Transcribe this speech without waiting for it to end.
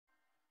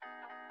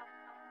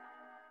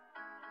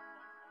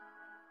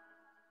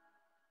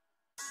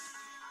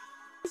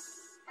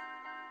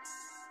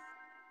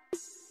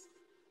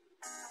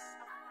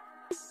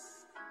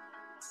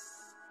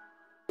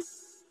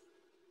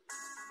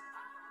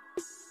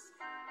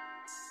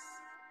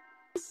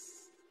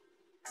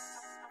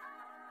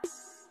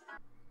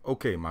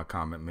Okay, my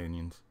comment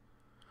minions,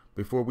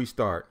 before we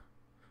start,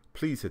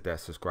 please hit that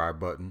subscribe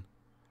button,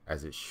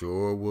 as it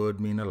sure would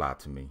mean a lot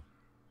to me.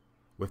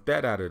 With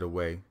that out of the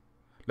way,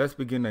 let's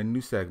begin a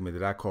new segment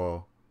that I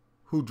call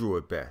Who Drew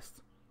It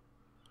Best?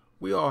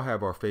 We all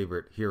have our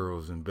favorite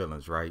heroes and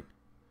villains, right?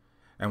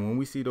 And when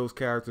we see those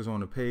characters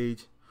on the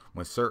page,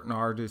 when certain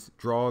artists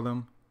draw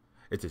them,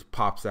 it just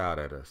pops out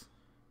at us.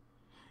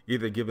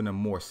 Either giving them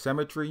more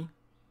symmetry,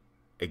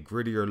 a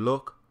grittier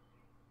look,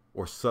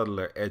 or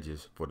subtler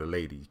edges for the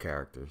lady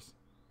characters.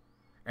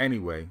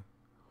 Anyway,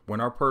 when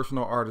our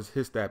personal artist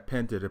hits that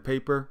pen to the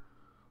paper,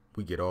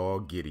 we get all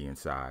giddy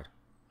inside.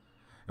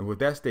 And with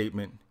that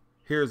statement,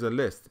 here's a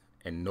list,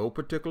 in no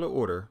particular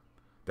order,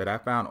 that I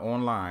found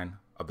online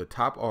of the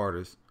top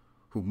artists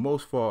who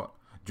most thought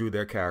drew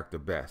their character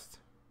best.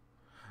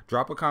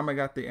 Drop a comment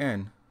at the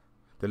end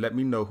to let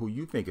me know who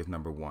you think is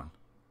number one,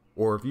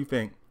 or if you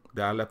think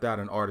that I left out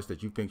an artist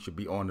that you think should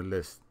be on the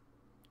list.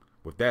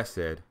 With that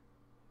said,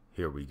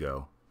 here we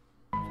go.